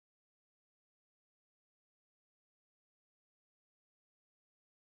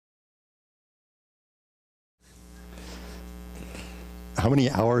How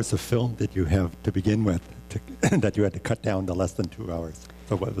many hours of film did you have to begin with that you had to cut down to less than 2 hours?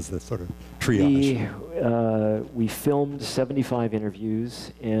 So what was the sort of triage? We filmed 75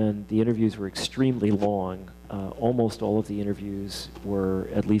 interviews, and the interviews were extremely long. Almost all of the interviews were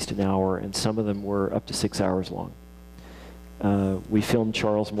at least an hour, and some of them were up to 6 hours long. We filmed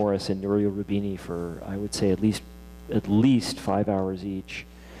Charles Morris and Nouriel Roubini for, I would say, at least 5 hours each,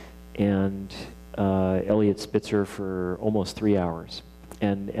 and Elliot Spitzer for almost 3 hours.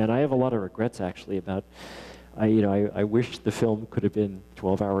 And I have a lot of regrets, actually, about, I wish the film could have been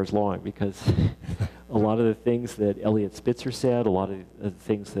 12 hours long, because a lot of the things that Elliot Spitzer said, a lot of the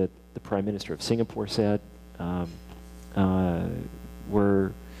things that the Prime Minister of Singapore said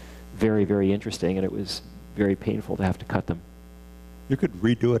were very, very interesting, and it was very painful to have to cut them. You could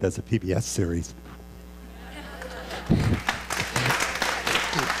redo it as a PBS series.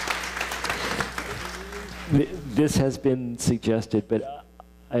 This has been suggested, but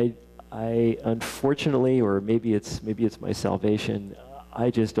I unfortunately, or maybe it's my salvation, I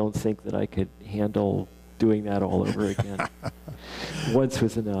just don't think that I could handle doing that all over again. Once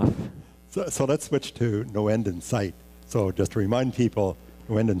was enough. So let's switch to No End in Sight. So just to remind people,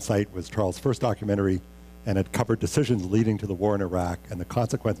 No End in Sight was Charles' first documentary, and it covered decisions leading to the war in Iraq and the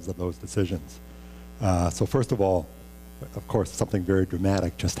consequences of those decisions. So first of all, of course, something very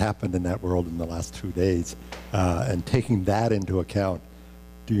dramatic just happened in that world in the last 2 days. And taking that into account,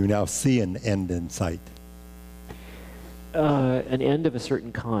 do you now see an end in sight? An end of a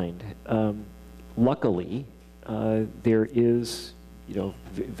certain kind. Luckily, there is,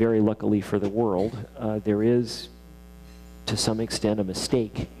 very luckily for the world, there is, to some extent, a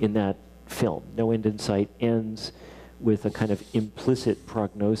mistake in that film. No End in Sight ends with a kind of implicit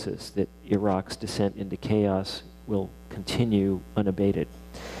prognosis that Iraq's descent into chaos will continue unabated.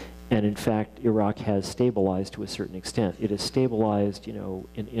 And in fact, Iraq has stabilized to a certain extent. It has stabilized,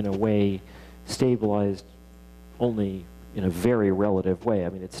 in a way, stabilized only in a very relative way. I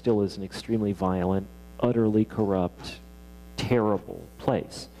mean, it still is an extremely violent, utterly corrupt, terrible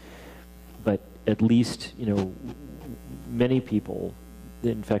place. But at least, many people,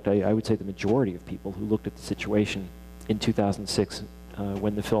 in fact, I would say the majority of people who looked at the situation in 2006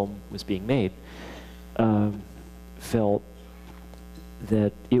 when the film was being made, felt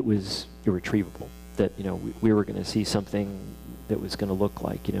that it was irretrievable, that we were going to see something that was going to look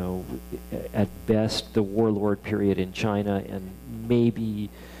like at best the warlord period in China, and maybe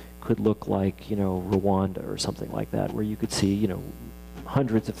could look like Rwanda or something like that, where you could see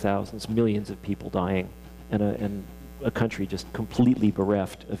hundreds of thousands, millions of people dying, and a country just completely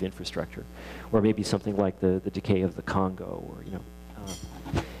bereft of infrastructure, or maybe something like the decay of the Congo, or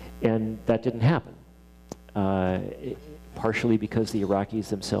and that didn't happen. Partially because the Iraqis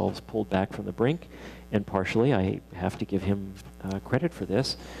themselves pulled back from the brink, and partially, I have to give him credit for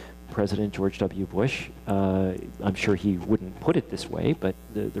this, President George W. Bush, I'm sure he wouldn't put it this way, but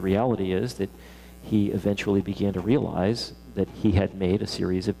the reality is that he eventually began to realize that he had made a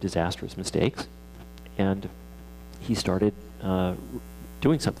series of disastrous mistakes, and he started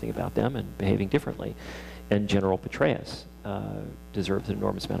doing something about them and behaving differently. And General Petraeus deserves an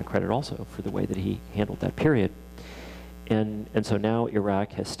enormous amount of credit also for the way that he handled that period. And so now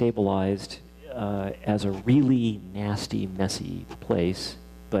Iraq has stabilized as a really nasty, messy place,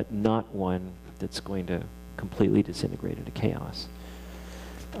 but not one that's going to completely disintegrate into chaos.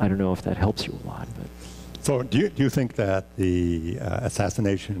 I don't know if that helps you a lot, but. So do you think that the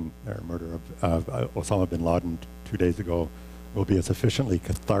assassination or murder of Osama bin Laden 2 days ago will be a sufficiently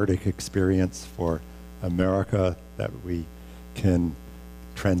cathartic experience for America that we can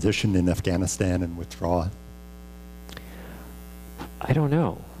transition in Afghanistan and withdraw? I don't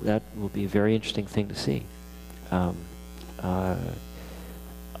know. That will be a very interesting thing to see. I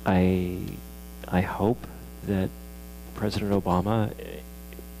hope that President Obama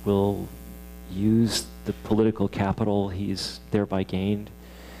will use the political capital he's thereby gained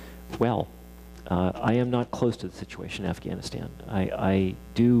well. I am not close to the situation in Afghanistan. I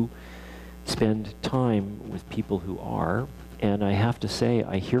do spend time with people who are, and I have to say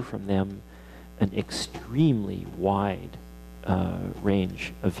I hear from them an extremely wide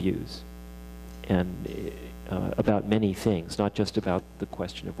range of views, and about many things, not just about the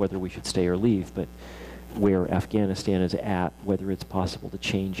question of whether we should stay or leave, but where Afghanistan is at, whether it's possible to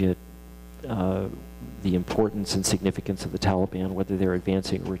change it, the importance and significance of the Taliban, whether they're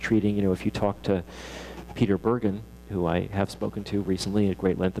advancing or retreating. If you talk to Peter Bergen, who I have spoken to recently at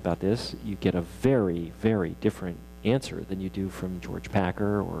great length about this, you get a very, very different answer than you do from George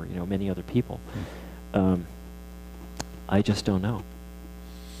Packer or many other people. I just don't know.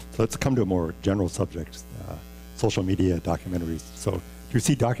 So let's come to a more general subject, social media documentaries. So you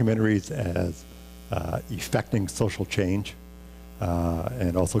see documentaries as effecting social change?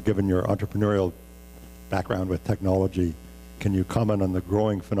 And also, given your entrepreneurial background with technology, can you comment on the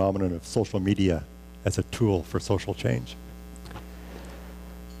growing phenomenon of social media as a tool for social change?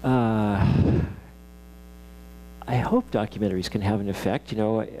 I hope documentaries can have an effect. You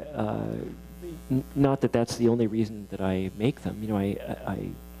know, not that that's the only reason that I make them. You know, I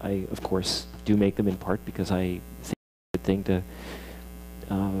of course do make them in part because I think it's a good thing to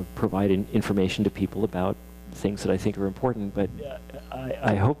provide information to people about things that I think are important. But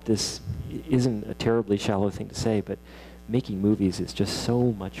I hope this isn't a terribly shallow thing to say, but making movies is just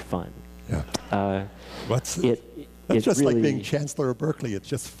so much fun. Yeah. It's just really like being Chancellor of Berkeley. It's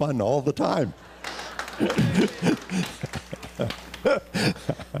just fun all the time.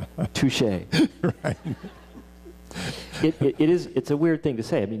 Touche. Right. It's a weird thing to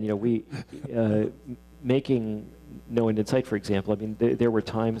say. I mean, you know, we making No End in Sight, for example. I mean, there were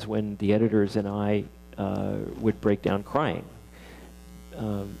times when the editors and I would break down crying,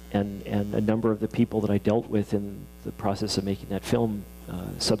 and a number of the people that I dealt with in the process of making that film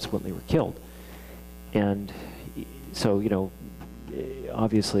subsequently were killed. And so, you know,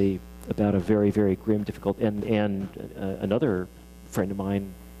 obviously about a very, very grim, difficult, and another friend of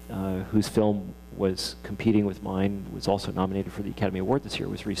mine whose film was competing with mine, was also nominated for the Academy Award this year,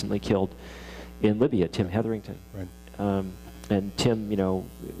 was recently killed in Libya, Tim Hetherington. Right. And Tim, you know,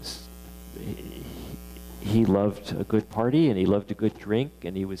 he loved a good party, and he loved a good drink,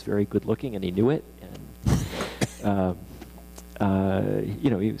 and he was very good looking, and he knew it. And you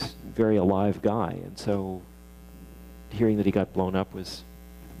know, he was a very alive guy, and so hearing that he got blown up was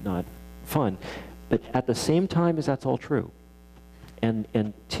not fun. But at the same time as that's all true,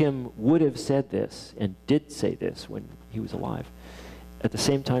 and Tim would have said this and did say this when he was alive, at the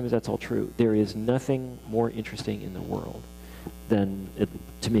same time as that's all true, there is nothing more interesting in the world than,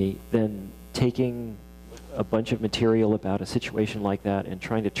 to me, than taking a bunch of material about a situation like that and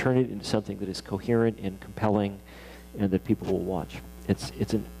trying to turn it into something that is coherent and compelling and that people will watch.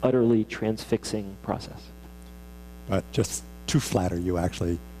 It's an utterly transfixing process. But just to flatter you,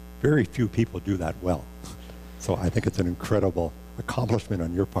 actually, very few people do that well. So I think it's an incredible accomplishment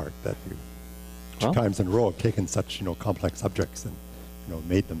on your part that you, two times in a row, have taken such, you know, complex subjects and, you know,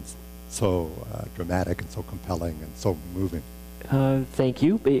 made them so dramatic and so compelling and so moving. Thank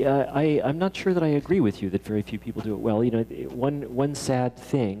you. I'm not sure that I agree with you that very few people do it well. You know, one sad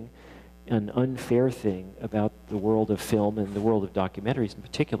thing, an unfair thing about the world of film and the world of documentaries in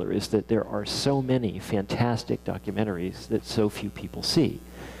particular is that there are so many fantastic documentaries that so few people see.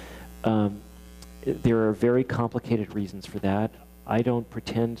 There are very complicated reasons for that. I don't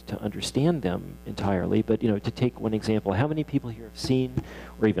pretend to understand them entirely, but, you know, to take one example, how many people here have seen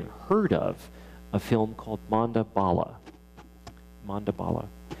or even heard of a film called Manda Bala? Manda Bala,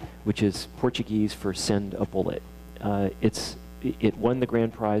 which is Portuguese for send a bullet. It won the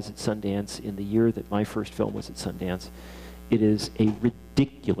grand prize at Sundance in the year that my first film was at Sundance. It is a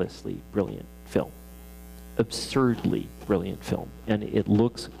ridiculously brilliant film, absurdly brilliant film, and it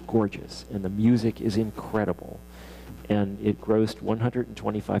looks gorgeous, and the music is incredible, and it grossed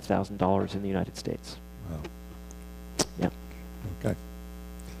 $125,000 in the United States. Wow. Yeah. Okay.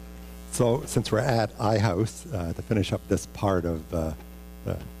 So since we're at iHouse, to finish up this part of the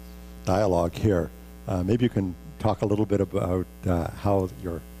dialogue here, maybe you can talk a little bit about how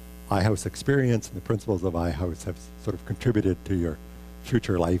your iHouse experience and the principles of iHouse have sort of contributed to your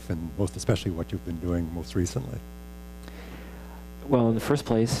future life, and most especially what you've been doing most recently. Well, in the first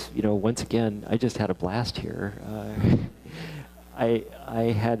place, you know, once again, I just had a blast here.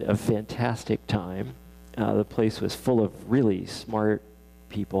 I had a fantastic time. The place was full of really smart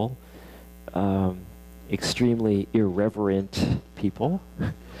people, extremely irreverent people,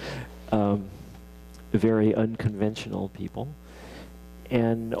 very unconventional people,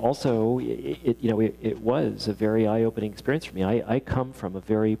 and also it was a very eye-opening experience for me. I come from a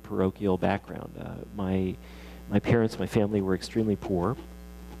very parochial background. My parents, my family were extremely poor,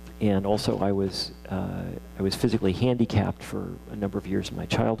 and also I was physically handicapped for a number of years in my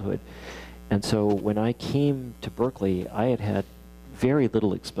childhood. And so when I came to Berkeley, I had very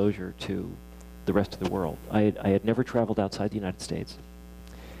little exposure to the rest of the world. I had never traveled outside the United States.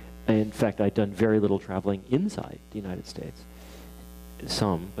 In fact, I'd done very little traveling inside the United States.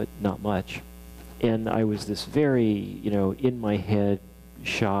 Some, but not much. And I was this very, you know, in my head,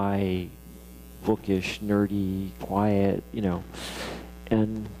 shy, bookish, nerdy, quiet, you know.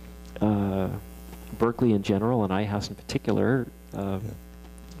 And Berkeley in general, and iHouse in particular,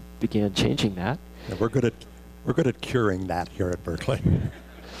 began changing that. Yeah, we're good at curing that here at Berkeley.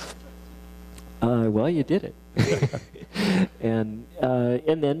 Well, you did it. And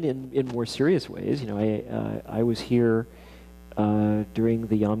then in more serious ways, I was here during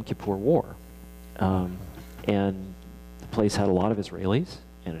the Yom Kippur War, and the place had a lot of Israelis,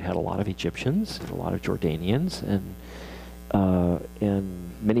 and it had a lot of Egyptians, and a lot of Jordanians, and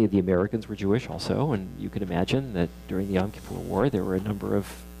many of the Americans were Jewish also, and you can imagine that during the Yom Kippur War there were a number of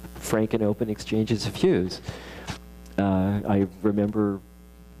frank and open exchanges of views. I remember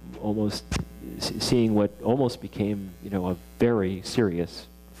almost seeing what almost became, a very serious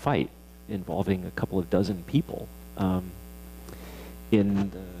fight involving a couple of dozen people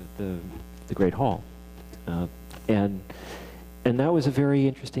in the Great Hall, and that was a very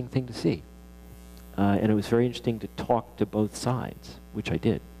interesting thing to see, and it was very interesting to talk to both sides, which I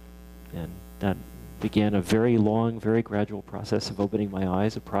did, and that began a very long, very gradual process of opening my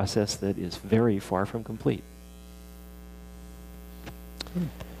eyes, a process that is very far from complete.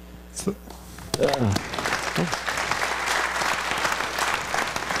 So, Thanks.